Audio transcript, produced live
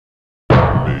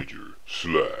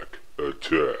Slack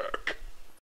attack.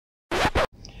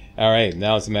 Alright,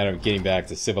 now it's a matter of getting back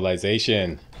to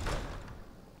civilization.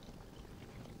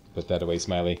 Put that away,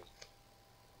 Smiley.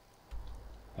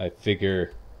 I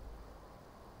figure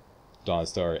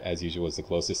Dawnstar, as usual, is the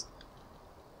closest.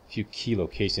 A few key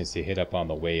locations to hit up on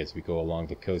the way as we go along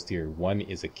the coast here. One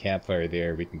is a campfire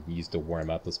there we can use to warm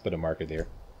up. Let's put a marker there.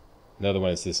 Another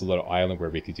one is this little island where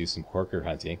we could do some horker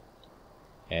hunting.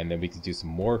 And then we could do some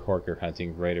more horker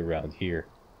hunting right around here.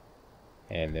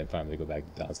 And then finally go back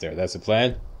to Dawnstar. That's the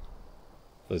plan?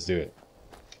 Let's do it.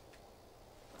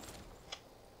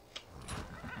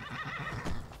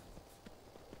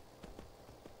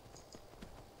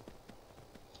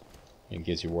 And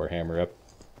get your warhammer up.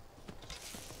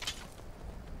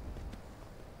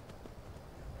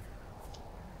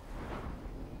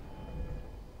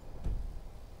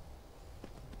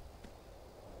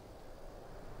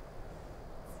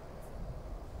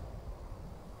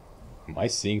 Am I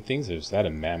seeing things, or is that a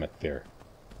mammoth there?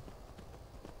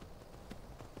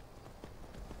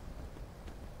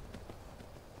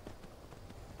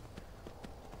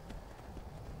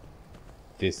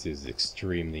 This is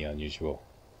extremely unusual.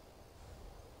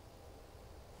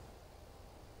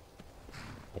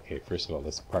 Okay, first of all,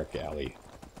 let's park the alley.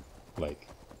 Like...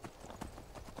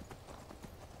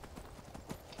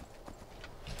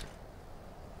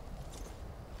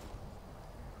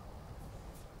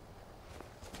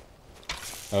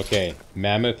 Okay,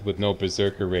 mammoth with no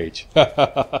berserker rage.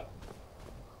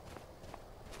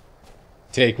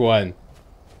 Take one.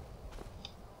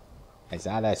 I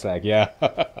saw that slag, yeah.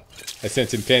 I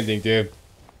sense impending, dude.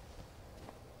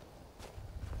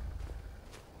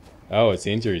 Oh, it's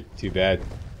injured. Too bad.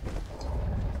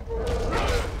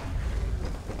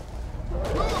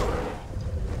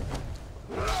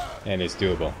 And it's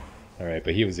doable. Alright,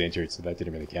 but he was injured, so that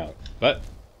didn't really count. But,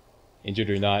 injured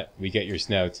or not, we get your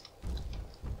snout.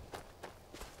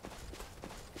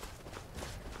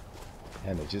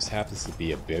 And there just happens to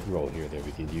be a bedroll here that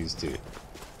we can use to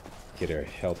get our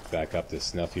health back up to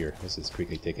snuff here. Let's just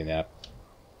quickly take a nap.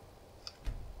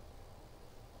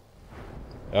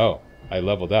 Oh, I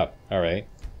leveled up. Alright.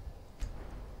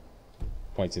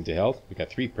 Points into health. We got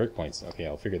 3 perk points. Okay,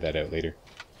 I'll figure that out later.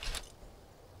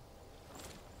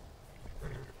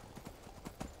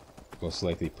 Most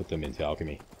likely put them into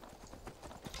alchemy.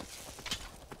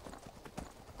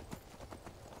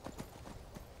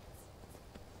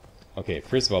 Okay,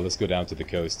 first of all, let's go down to the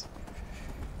coast.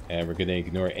 And we're going to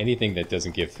ignore anything that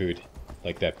doesn't give food,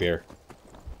 like that bear.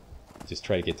 Just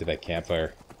try to get to that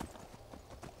campfire.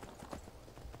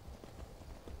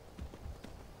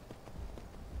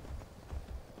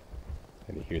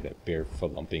 And I hear that bear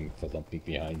falumping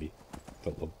behind me.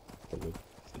 Falump.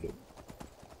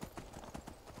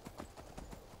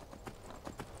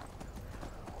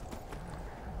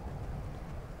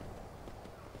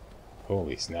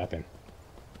 Holy snapping.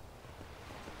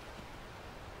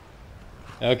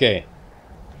 Okay.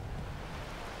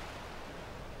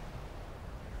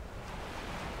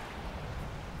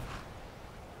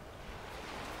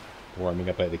 Warming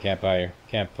up at the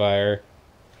campfire.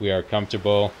 We are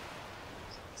comfortable.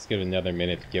 Let's give it another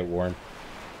minute to get warm.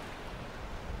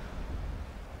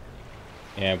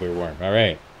 And we're warm.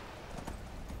 Alright.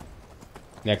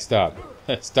 Next stop.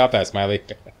 Stop that, Smiley.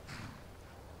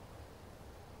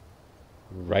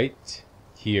 Right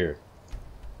here.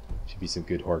 Should be some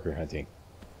good horker hunting.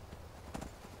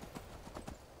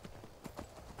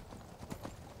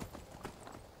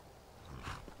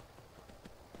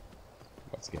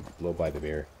 Let's get blow by the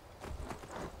bear.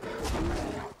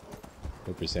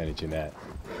 What percentage in that?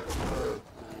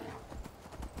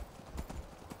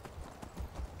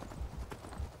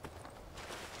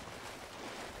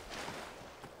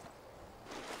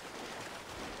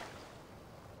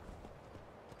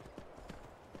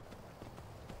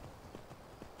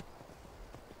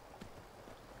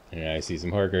 Yeah, I see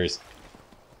some horkers.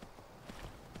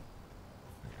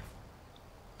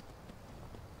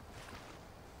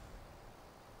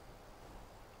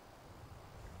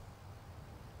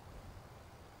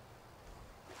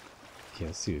 Okay,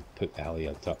 let's see. Put alley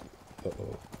on top.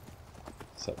 Uh-oh.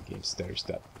 Sub game stutter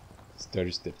step.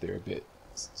 Stutter step there a bit.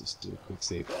 Let's just do a quick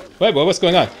save. Wait, what's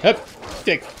going on? Up!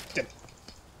 Take!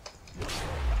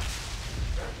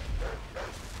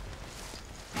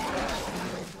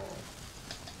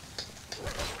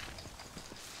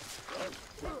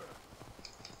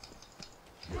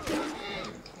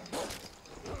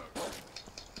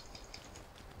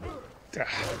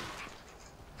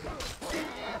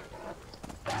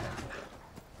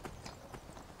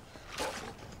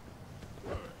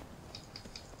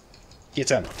 Get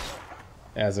some.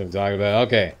 As I'm talking about.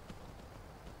 Okay.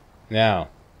 Now,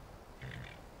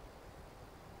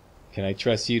 Can I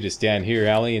trust you to stand here,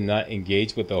 Allie, and not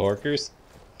engage with the horkers?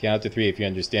 Count to 3 if you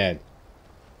understand.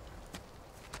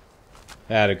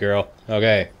 Atta girl.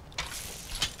 Okay.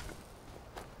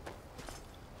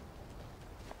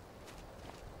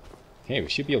 Okay, we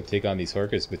should be able to take on these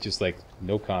horkers with just like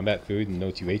no combat food and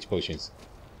no 2H potions.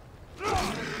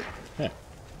 Huh.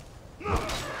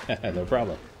 No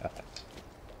problem.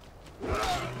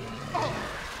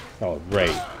 Oh,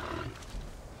 right.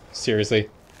 Seriously?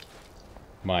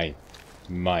 Mine.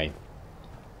 Mine.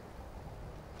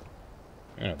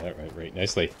 Oh, that right.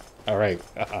 Nicely. Alright.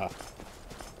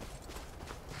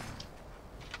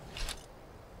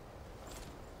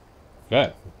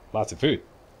 But, lots of food.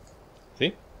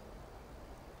 See?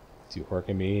 2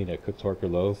 horker meat, a cooked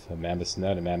horker loaf, a mammoth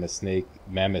nut, a mammoth snake, a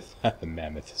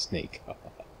mammoth snake.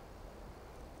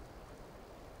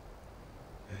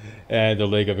 And a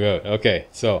leg of goat. Okay,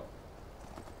 so.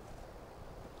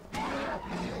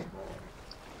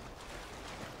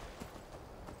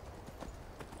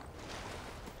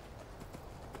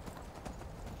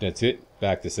 That's it.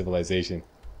 Back to civilization.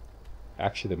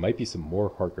 Actually, there might be some more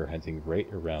horker hunting right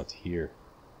around here.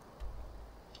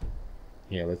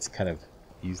 Yeah, let's kind of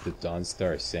use the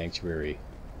Dawnstar Sanctuary.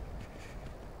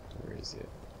 Where is it?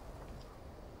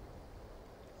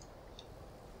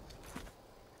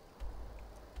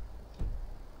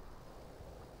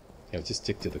 Yeah, just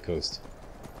stick to the coast.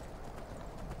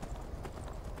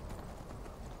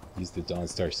 Use the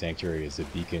Dawnstar Sanctuary as a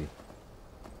beacon.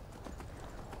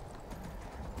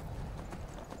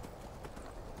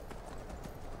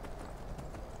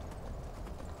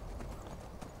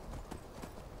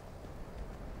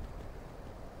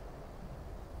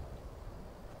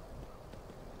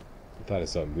 I thought I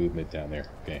saw movement down there.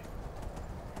 Okay.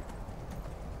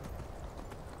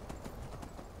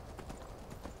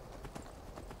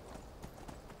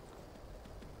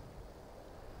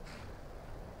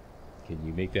 Can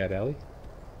you make that, Allie?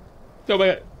 Oh my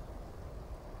god!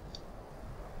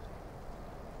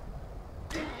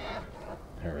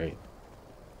 Alright.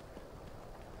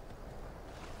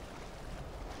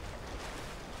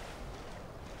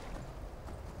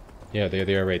 Yeah, there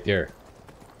they are right there.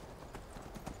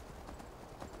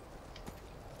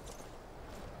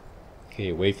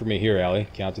 Okay, wait for me here, Allie.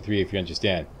 Count to 3 if you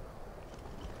understand.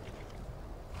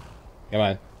 Come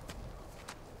on.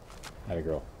 Atta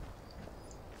girl.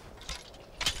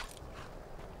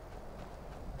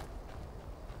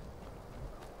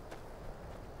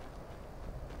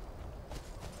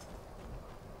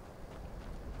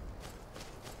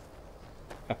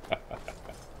 I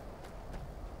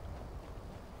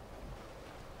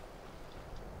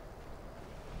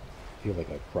feel like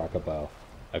a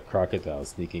crocodile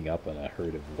sneaking up on a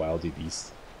herd of wildy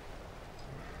beasts.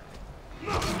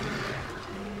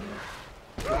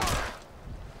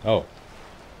 Oh.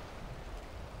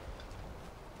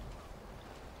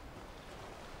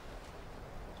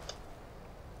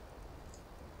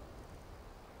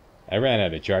 I ran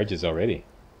out of charges already.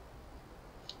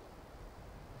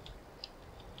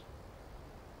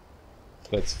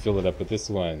 Let's fill it up with this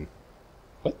one.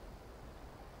 What?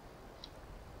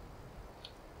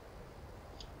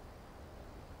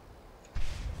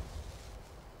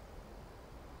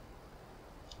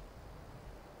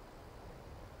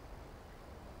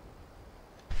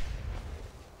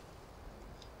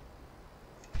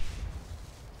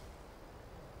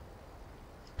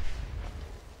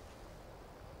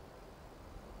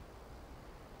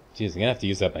 Jeez, I'm gonna have to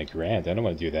use up my grand. I don't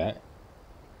want to do that.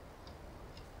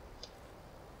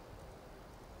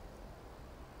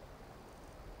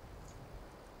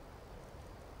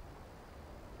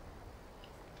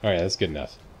 Alright, that's good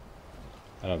enough.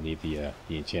 I don't need the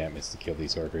enchantments to kill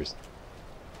these horkers.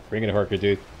 Bring it a horker,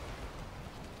 dude.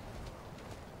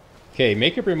 Okay,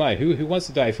 make up your mind. Who wants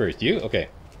to die first? You? Okay.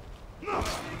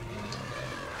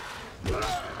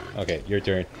 Okay, your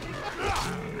turn.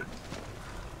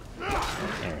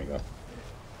 There we go.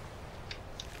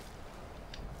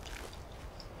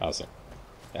 Awesome.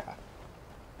 Yeah.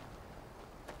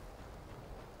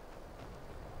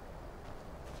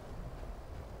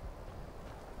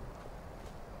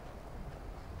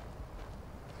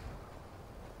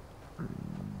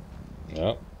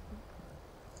 Well,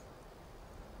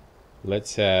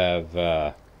 let's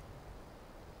have,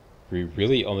 we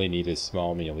really only need a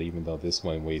small meal, even though this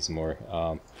one weighs more.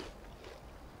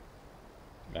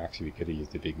 Actually, we could have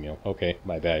used a big meal. Okay,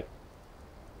 my bad.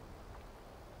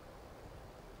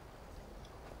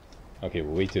 Okay,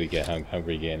 we'll wait till we get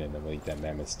hungry again, and then we'll eat that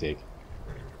mammoth steak.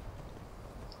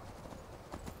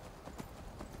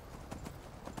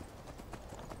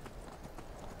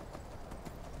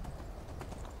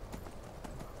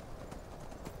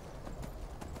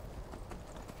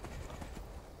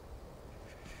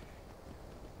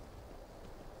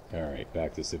 Alright,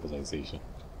 back to civilization.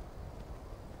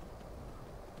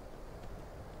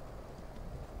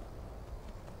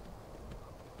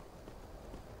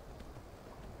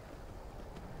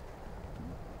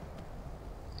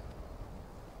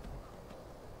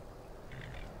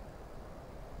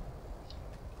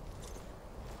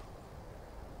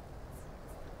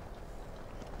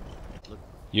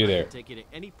 You there. Take you to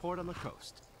any port on the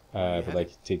coast. I would like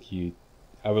to take you.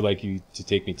 I would like you to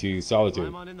take me to Solitude.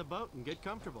 Climb on in the boat and get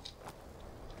comfortable.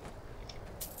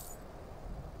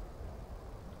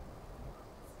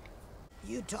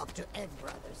 You talk to Egg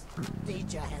Brothers.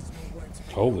 Deja has no words for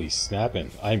you. Holy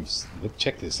snapping! Look,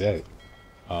 check this out.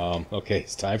 Okay,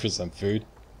 it's time for some food.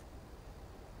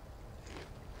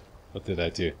 What did I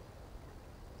do?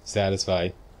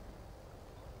 Satisfied.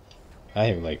 I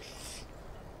am like.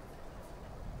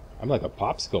 I'm like a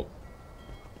popsicle.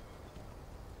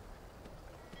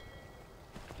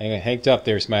 Hang up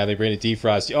there, Smiley. Bring a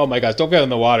defrost. Oh my gosh, don't get in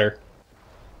the water.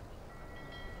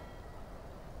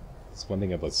 That's one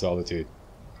thing about Solitude.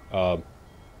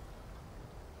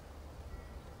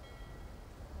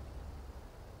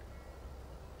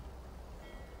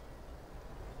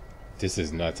 This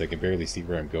is nuts. I can barely see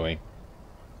where I'm going.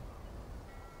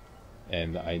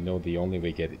 And I know the only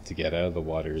way to get out of the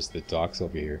water is the docks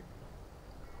over here.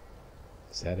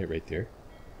 Is that it right there?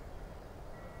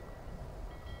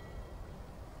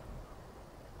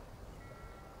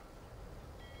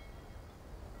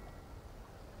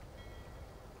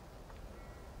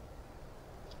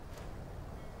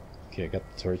 Okay, I got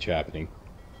the torch happening.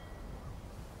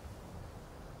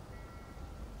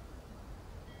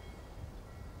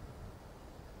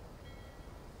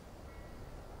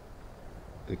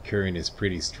 The current is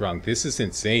pretty strong. This is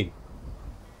insane.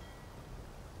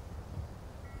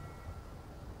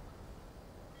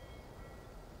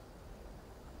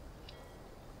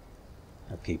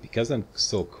 Okay, because I'm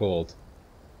so cold.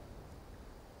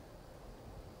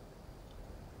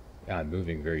 Yeah, I'm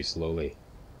moving very slowly.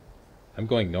 I'm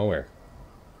going nowhere.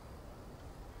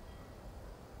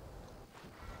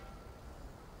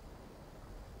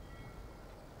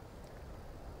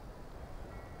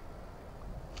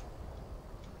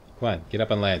 Come on, get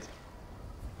up on land.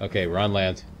 Okay, we're on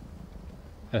land.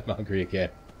 I'm hungry again.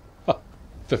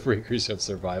 The rigors of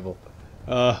survival.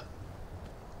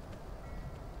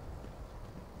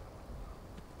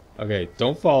 Okay,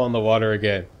 don't fall in the water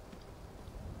again.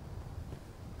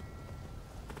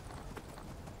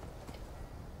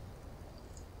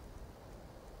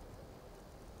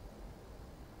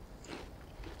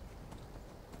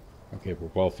 Okay,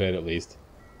 we're well fed at least.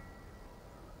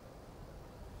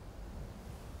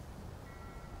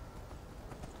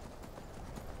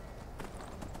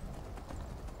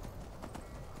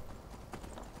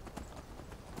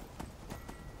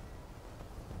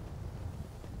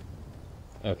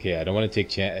 Okay, I don't want to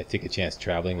take a chance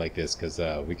traveling like this because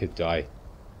we could die.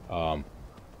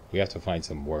 We have to find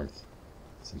some warmth,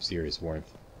 some serious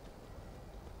warmth.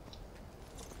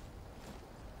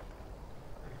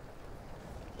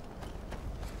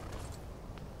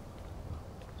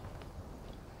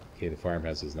 Okay, the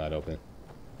farmhouse is not open.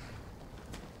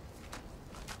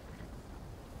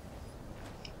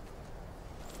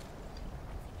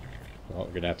 Well,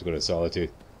 we're gonna have to go to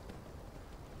Solitude.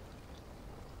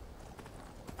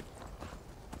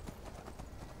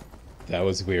 That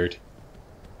was weird.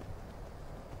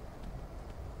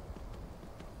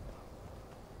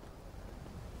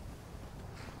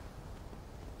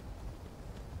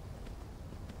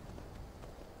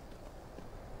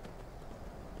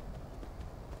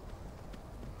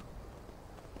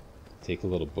 Take a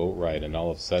little boat ride and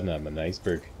all of a sudden I'm an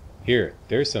iceberg. Here,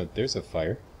 there's a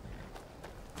fire.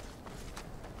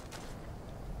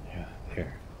 Yeah,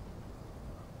 there.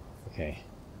 Okay.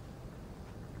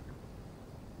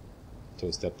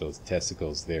 Toast up those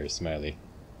testicles there, Smiley.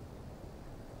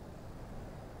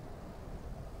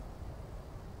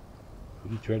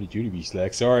 What are you trying to do to me,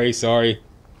 Slack? Sorry. It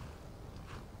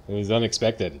was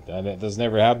unexpected. That does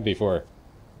never happen before.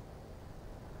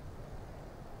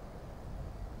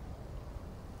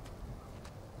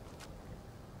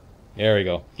 There we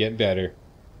go. Getting better.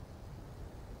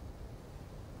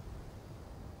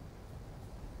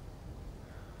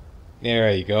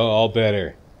 There you go. All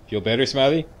better. Feel better,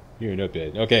 Smiley? You're not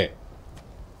bad. Okay.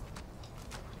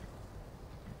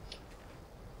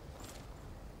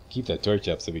 Keep that torch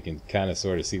up so we can kind of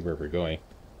sort of see where we're going.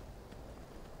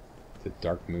 It's a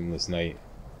dark, moonless night.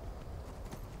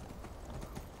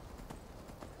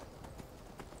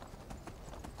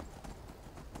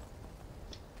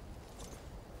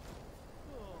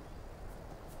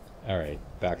 Alright,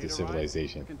 back to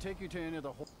civilization. Can take you to any of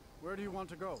the. Where do you want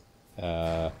to go?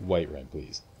 White Run,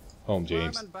 please. Home,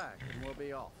 James. Climb and back, and we'll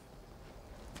be off.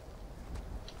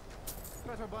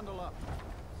 Better bundle up.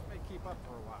 This may keep up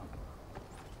for a while.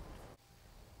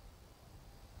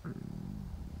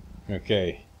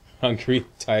 Okay. Hungry,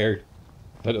 tired,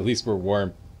 but at least we're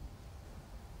warm.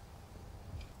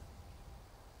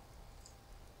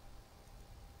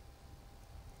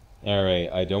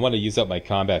 Alright, I don't want to use up my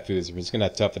combat foods. We're just gonna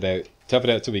tough it out. Tough it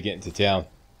out till we get into town.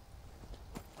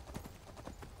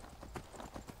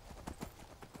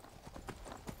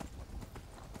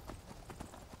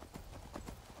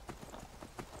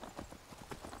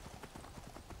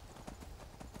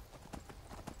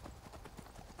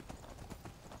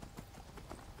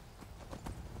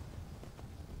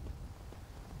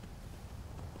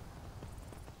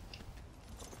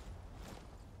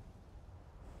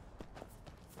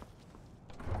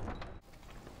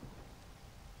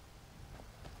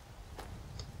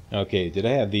 Okay, did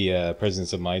I have the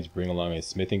presence of mind to bring along a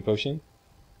smithing potion?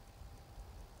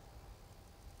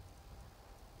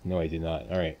 No, I did not.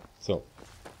 Alright, so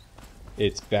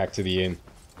it's back to the inn.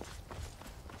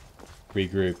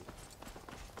 Regroup.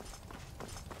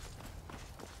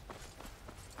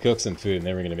 Cook some food, and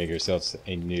then we're going to make ourselves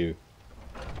a new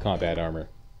combat armor.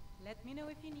 Let me know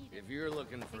if you need it. If you're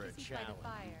looking for a Take a seat by challenge, the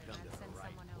fire, you come not to send the right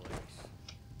someone else. place.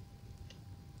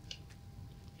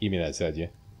 Give me that, said you.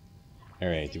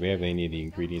 Alright, do we have any of the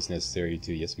ingredients necessary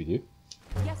to... Yes, we do.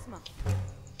 Yes, Mom.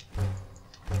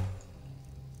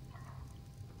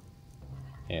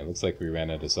 And it looks like we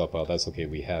ran out of salt pile. That's okay,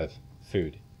 we have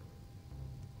food.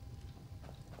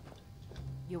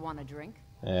 You want a drink?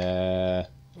 Uh...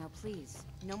 Now, please,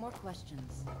 no more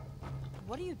questions.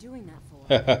 What are you doing that for?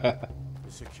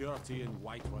 The security in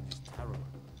Whiterun is terrible.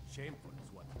 Shameful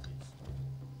is what it is.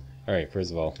 Alright, first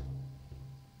of all.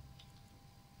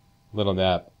 Little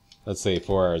nap. Let's say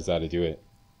 4 hours ought to do it.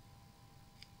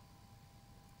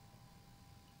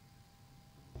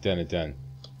 Done and done.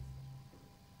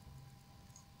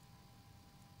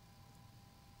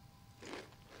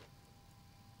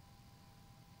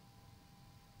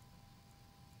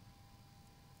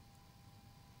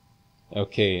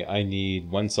 Okay, I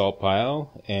need 1 salt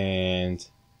pile, and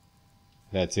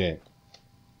that's it.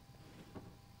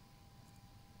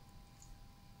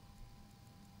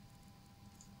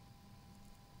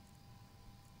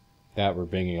 That we're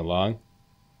bringing along.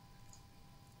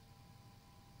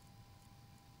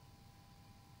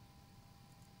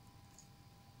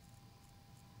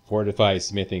 Fortified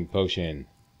smithing potion.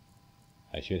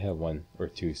 I should have 1 or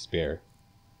 2 spare.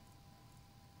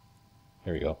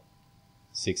 There we go.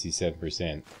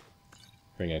 67%.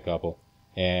 Bring a couple.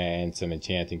 And some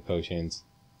enchanting potions.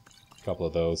 A couple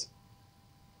of those.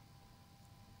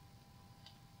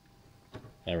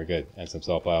 And we're good. And some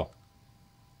salt pile.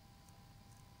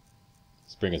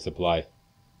 Let's bring a supply.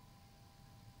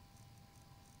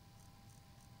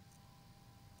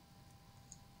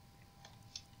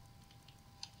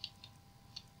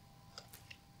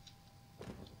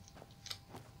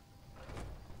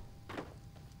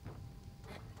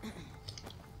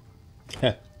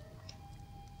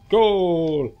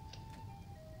 Goal!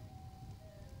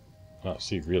 Oh,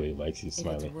 she really likes you If it's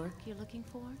smiling. work you're looking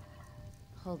for,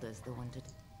 Hulda's the one to...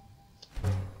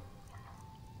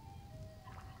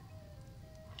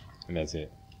 And that's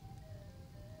it.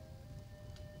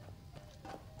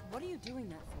 What are you doing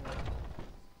that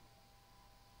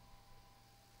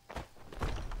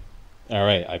for?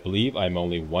 Alright, I believe I'm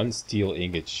only 1 steel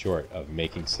ingot short of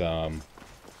making some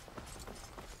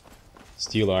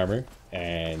steel armor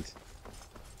and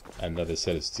another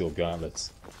set of steel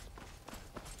gauntlets.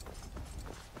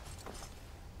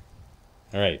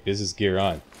 Alright, business gear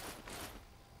on.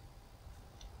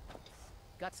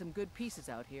 Got some good pieces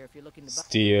out here if you're looking to buy.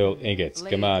 Steel ingots.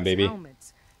 Come on, Blades, baby.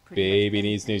 helmets, pretty much Baby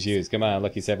needs new anything. shoes. Come on,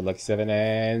 lucky 7,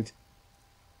 and...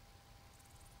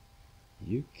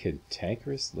 You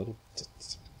cantankerous little... Do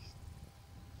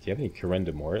you have any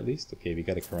corundum ore at least? Okay, we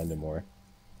got a corundum ore.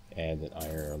 And an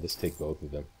iron ore. Let's take both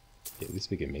of them. Okay, at least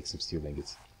we can make some steel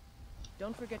ingots.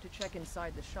 Don't forget to check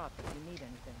inside the shop if you need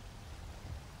anything.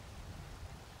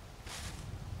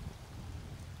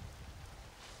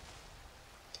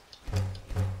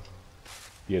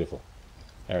 Beautiful.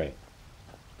 Alright.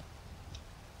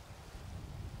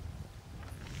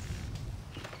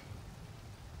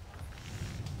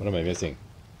 What am I missing?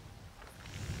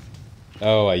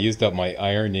 Oh, I used up my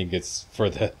iron ingots for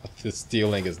the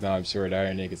steel ingots. Now I'm short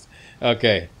iron ingots.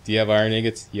 Okay, do you have iron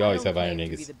ingots? You always have iron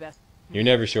ingots. You're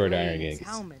never short iron Blades, ingots.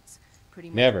 helmets, pretty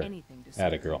much Never. anything to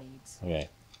Atta suit your girl. needs. Okay.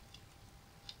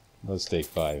 Let's take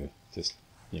 5, just,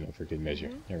 you know, for good measure.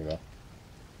 There we go.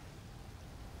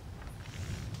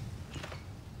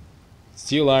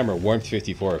 Steel armor, warmth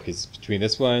 54, because between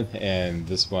this one and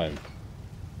this one,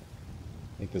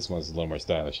 I think this one's a little more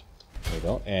stylish. There we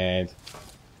go, and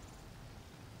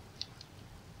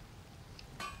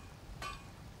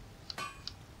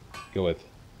go with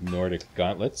Nordic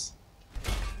gauntlets.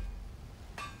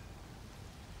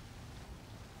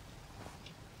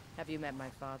 Have you met my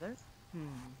father?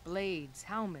 Blades,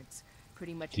 helmets,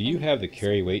 pretty much. Do you have the anything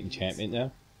carry weight needs. enchantment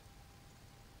now?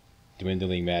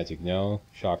 Dwindling magic, no.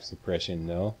 Shock suppression,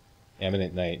 no.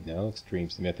 Eminent night, no.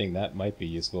 Extreme smithing, that might be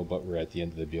useful, but we're at the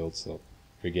end of the build, so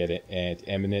forget it. And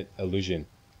eminent illusion.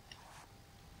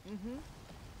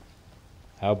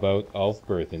 How about elf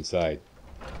birth inside?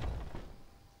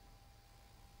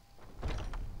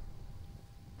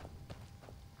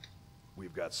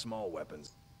 We've got small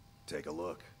weapons. Take a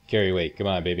look. Carry weight, come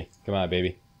on, baby. Come on,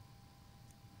 baby.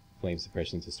 Flame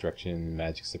suppression, destruction,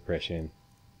 magic suppression.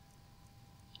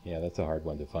 Yeah, that's a hard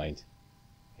one to find.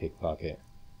 Pickpocket.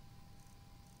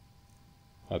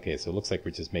 Okay, so it looks like we're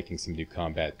just making some new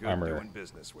combat Good armor. doing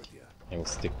business with you. And we'll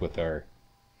stick with our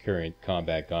current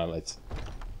combat gauntlets.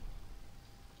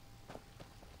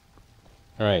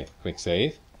 Alright, quick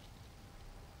save.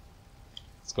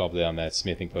 Let's gobble down that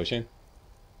smithing potion.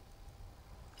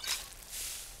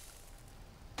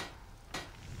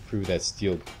 Improve that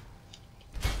steel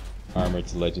armor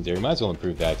to legendary. Might as well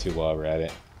improve that too while we're at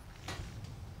it.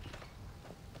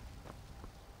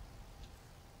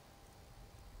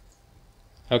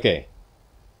 Okay.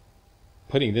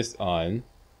 Putting this on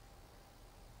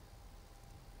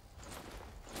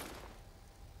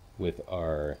with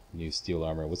our new steel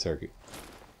armor. What's our...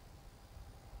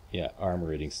 Yeah, armor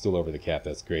rating still over the cap.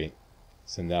 That's great.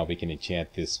 So now we can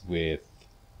enchant this with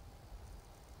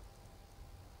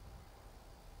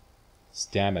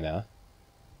stamina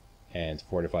and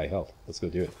fortify health. Let's go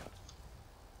do it.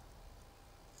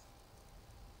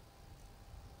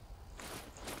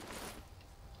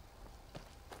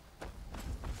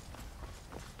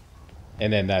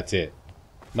 And then that's it.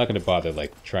 I'm not going to bother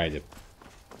like trying to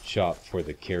shop for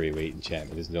the carry weight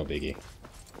enchantment. There's no biggie.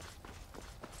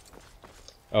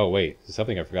 Oh wait, there's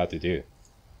something I forgot to do.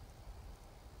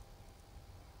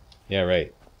 Yeah,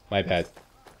 right. My bad.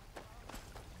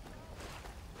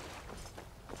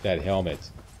 That helmet.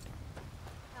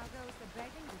 How goes the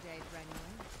begging today, Brennan?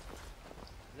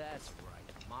 That's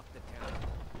right. Mop the town.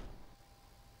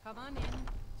 Come on in.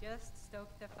 Just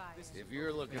stoke the fire. If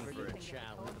you're looking for a Everything gets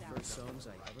challenge, cold the down. first songs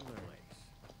I ever learned.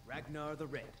 Ragnar the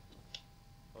Red.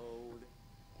 Old.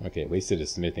 Okay, wasted a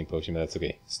smithing potion, but that's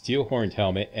okay. Steel horned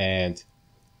helmet, and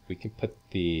we can put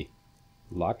the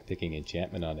lockpicking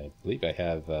enchantment on it. I believe I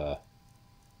have,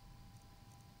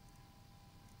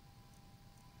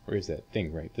 where is that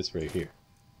thing? Right, this right here.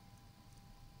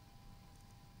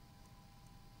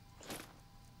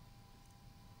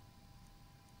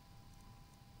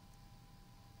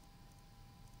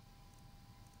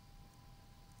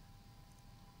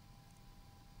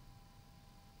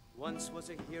 Once was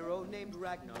a hero named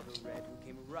Ragnar the Red who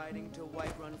came riding to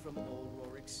Whiterun from old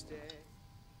Rorik's stay.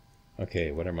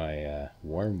 Okay, what are my,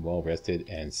 warm, well rested,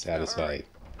 and satisfied?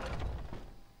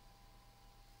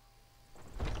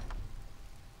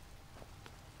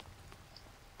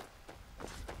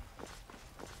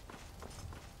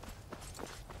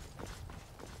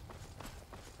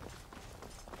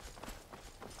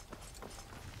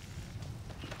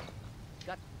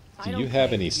 I Do don't you have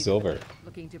claim any to be the silver?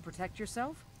 Looking to protect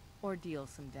yourself or deal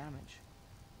some damage?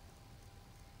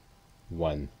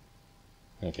 1.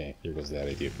 Okay, there goes that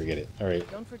idea. Forget it. Alright.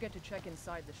 Don't forget to check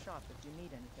inside the shop if you need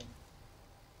anything.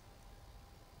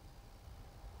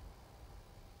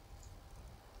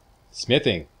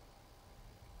 Smithing.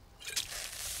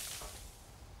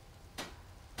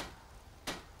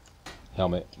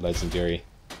 Helmet, legendary.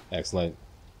 Excellent.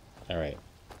 Alright.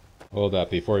 Hold up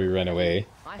before we run away.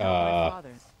 I have my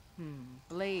father's.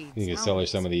 Blades. You can sell her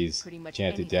helmets, some of these pretty much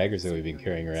enchanted anything daggers that to we've suit been your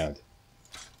carrying needs. around.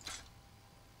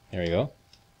 There we go.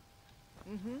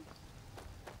 I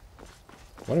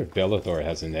wonder if Bellathor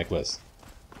has a necklace.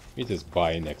 Let me just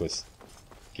buy a necklace.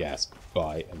 Gasp,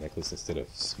 buy a necklace instead of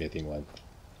smithing one.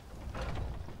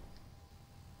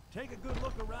 Take a good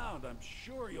look around. I'm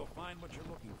sure you'll find what you're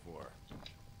looking for.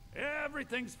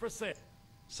 Everything's for sale.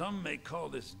 Some may call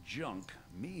this junk.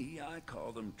 Me, I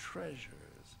call them treasures.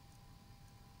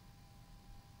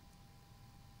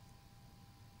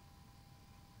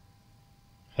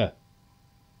 Huh.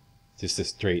 Just a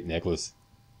straight necklace.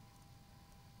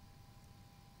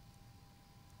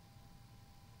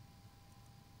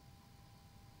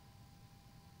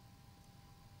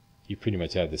 You pretty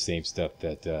much have the same stuff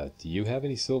that, do you have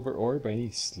any silver ore by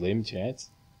any slim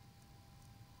chance?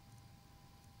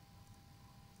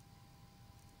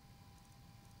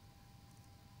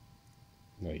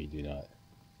 No, you do not.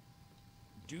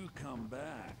 Do come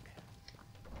back.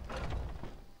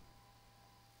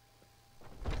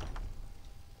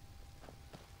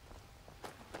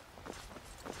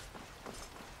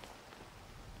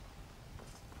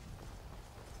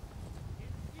 In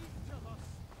each of us,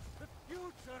 the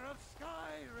future of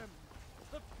Skyrim,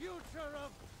 the future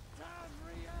of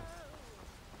Tamriel.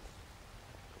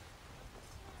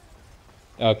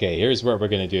 Okay, here's what we're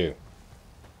going to do.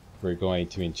 We're going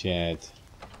to enchant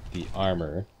the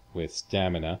armor with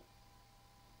stamina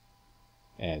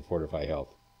and fortify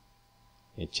health.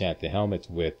 Enchant the helmet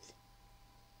with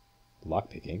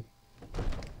lockpicking.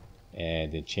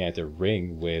 And enchant a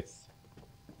ring with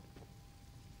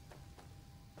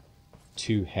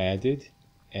two-handed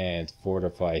and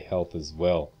fortify health as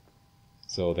well.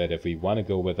 So that if we want to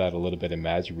go without a little bit of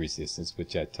magic resistance,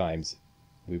 which at times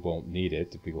we won't need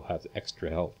it, we will have extra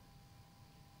health.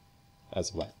 That's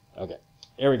the plan. Okay,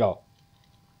 here we go.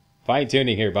 Fine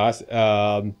tuning here, boss. You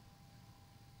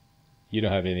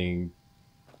don't have anything.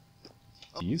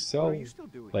 Do you sell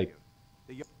like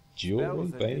jewelry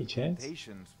by any chance?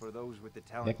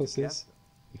 Necklaces?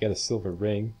 You got a silver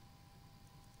ring,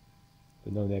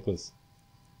 but no necklace.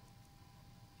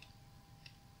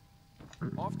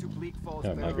 Off to Bleak Falls.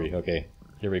 I'm hungry. Okay,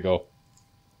 here we go.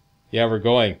 Yeah, we're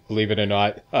going. Believe it or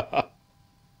not.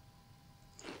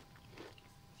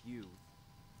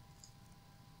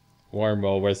 Warm,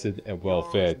 well rested, and well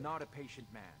fed. Not a patient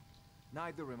man.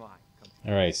 Neither am I.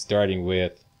 All right, starting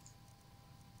with.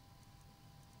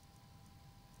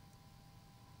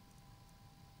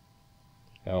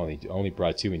 I only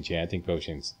brought 2 enchanting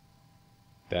potions.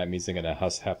 That means I'm gonna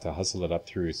have to hustle it up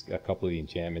through a couple of the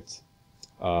enchantments.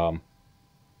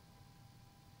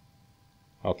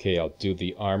 Okay, I'll do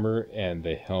the armor and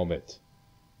the helmet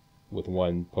with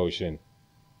 1 potion.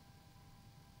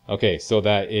 Okay, so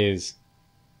that is.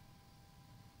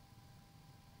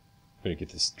 Better get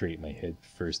this straight in my head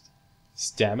first.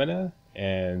 Stamina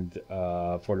and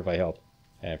fortify health.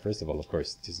 And first of all, of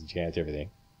course, disenchant everything.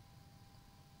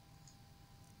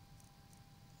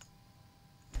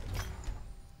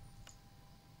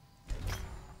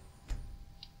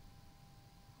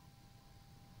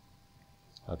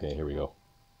 Okay, here we go.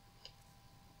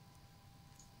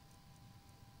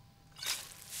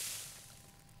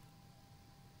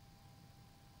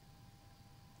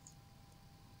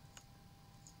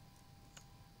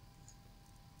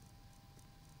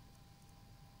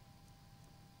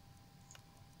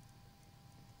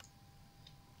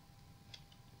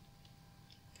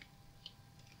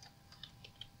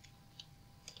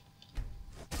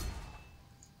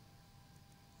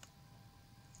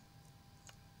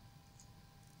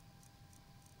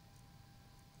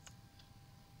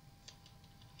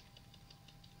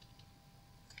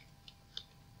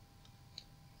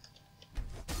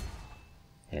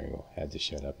 There we go. I had to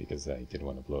shut up because I didn't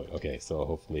want to blow it. Okay, so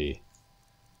hopefully.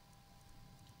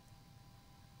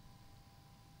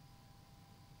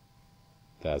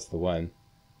 That's the one.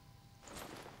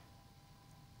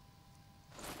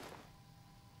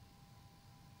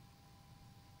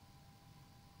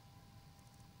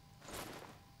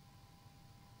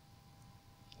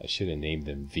 I should have named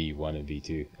them V1 and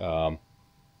V2.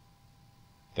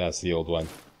 That's the old one.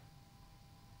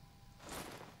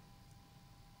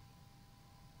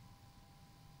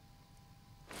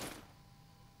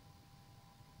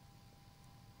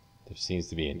 There seems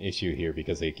to be an issue here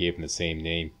because they gave them the same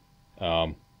name.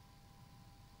 Oh,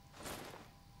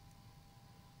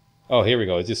 here we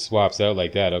go. It just swaps out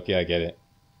like that. Okay, I get it.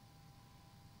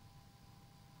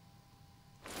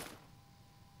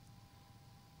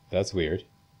 That's weird.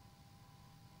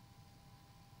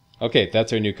 Okay,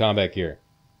 that's our new combat gear.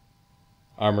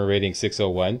 Armor rating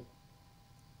 601.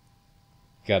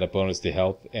 Got a bonus to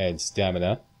health and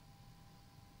stamina.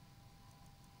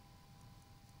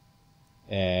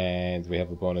 And we have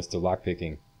a bonus to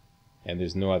lockpicking. And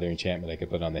there's no other enchantment I could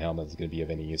put on the helmet that's going to be of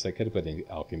any use. I could have put in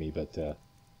alchemy, but,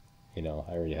 you know,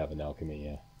 I already have an alchemy,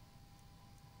 yeah.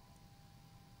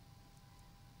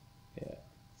 Yeah,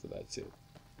 so that's it.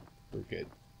 We're good.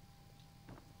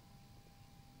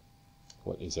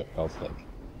 What is our health like?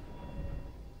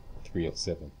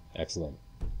 307. Excellent.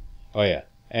 Oh, yeah.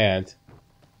 And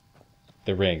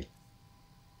the ring.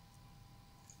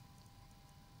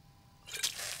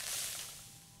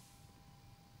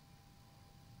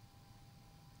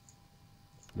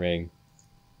 Ring,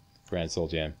 Grand Soul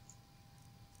Gem,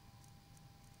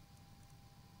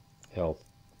 health,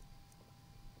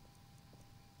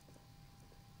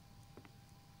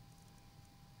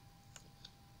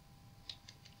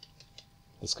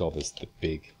 let's call this the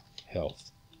big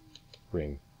health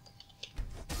ring.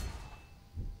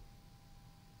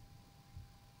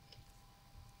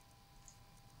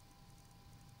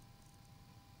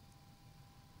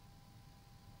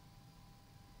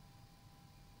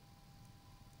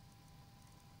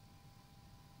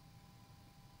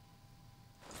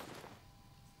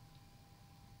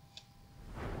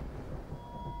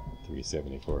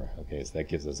 374. Okay, so that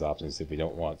gives us options if we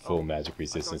don't want full magic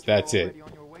resistance. That's it.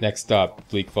 Next stop,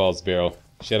 Bleak Falls Barrow.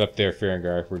 Shut up there,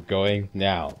 Farengar. We're going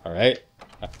now, alright?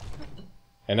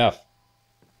 Enough.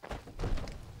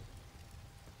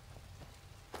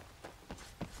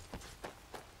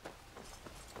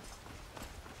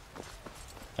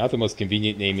 Not the most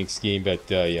convenient naming scheme, but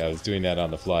yeah, I was doing that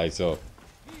on the fly, so...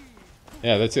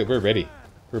 Yeah, that's it. We're ready.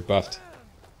 We're buffed.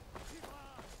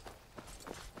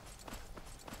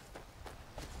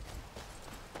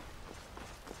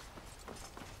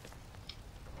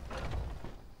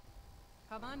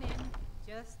 Come on in.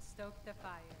 Just stoke the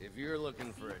fire. If you're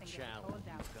looking for a See if I can get challenge, cold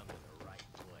out. you've come to the right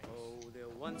place. Oh, there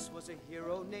once was a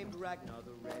hero named Ragnar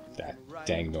the Red. who That came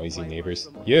riding dang to noisy Whiterun neighbors.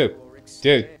 from You! Ulrich's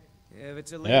Dude! stead. If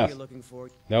it's a lady Enough. you're looking for,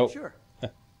 Nope. sure.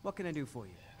 What can I do for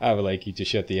you? I would like you to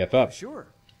shut the F up. Sure.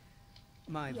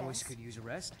 My voice Yes. could use a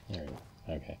rest. Alright,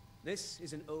 okay. This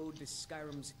is an ode to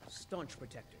Skyrim's staunch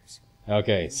protectors.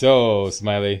 Okay, so,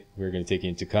 Smiley, we're going to take you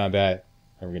into combat,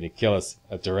 and we're going to kill us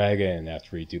a dragon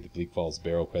after we do the Bleak Falls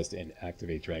Barrow quest and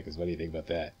activate dragons. What do you think about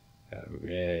that?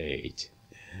 Alright.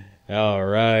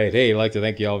 Alright, hey, I'd like to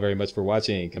thank you all very much for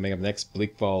watching. Coming up next,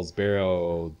 Bleak Falls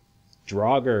Barrow,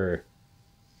 Draugr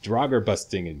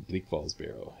busting in Bleak Falls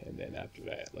Barrow. And then after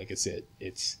that, like I said,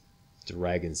 it's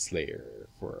Dragon Slayer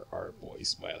for our boy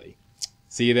Smiley.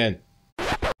 See you then.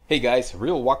 Hey guys,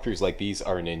 real walkthroughs like these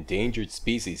are an endangered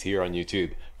species here on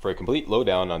YouTube. For a complete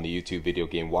lowdown on the YouTube video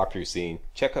game walkthrough scene,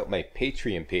 check out my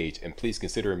Patreon page and please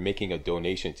consider making a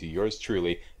donation to yours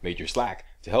truly, Major Slack,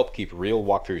 to help keep real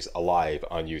walkthroughs alive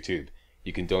on YouTube.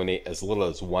 You can donate as little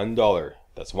as $1.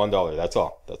 That's $1, that's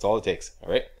all. That's all it takes,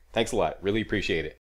 alright? Thanks a lot, really appreciate it.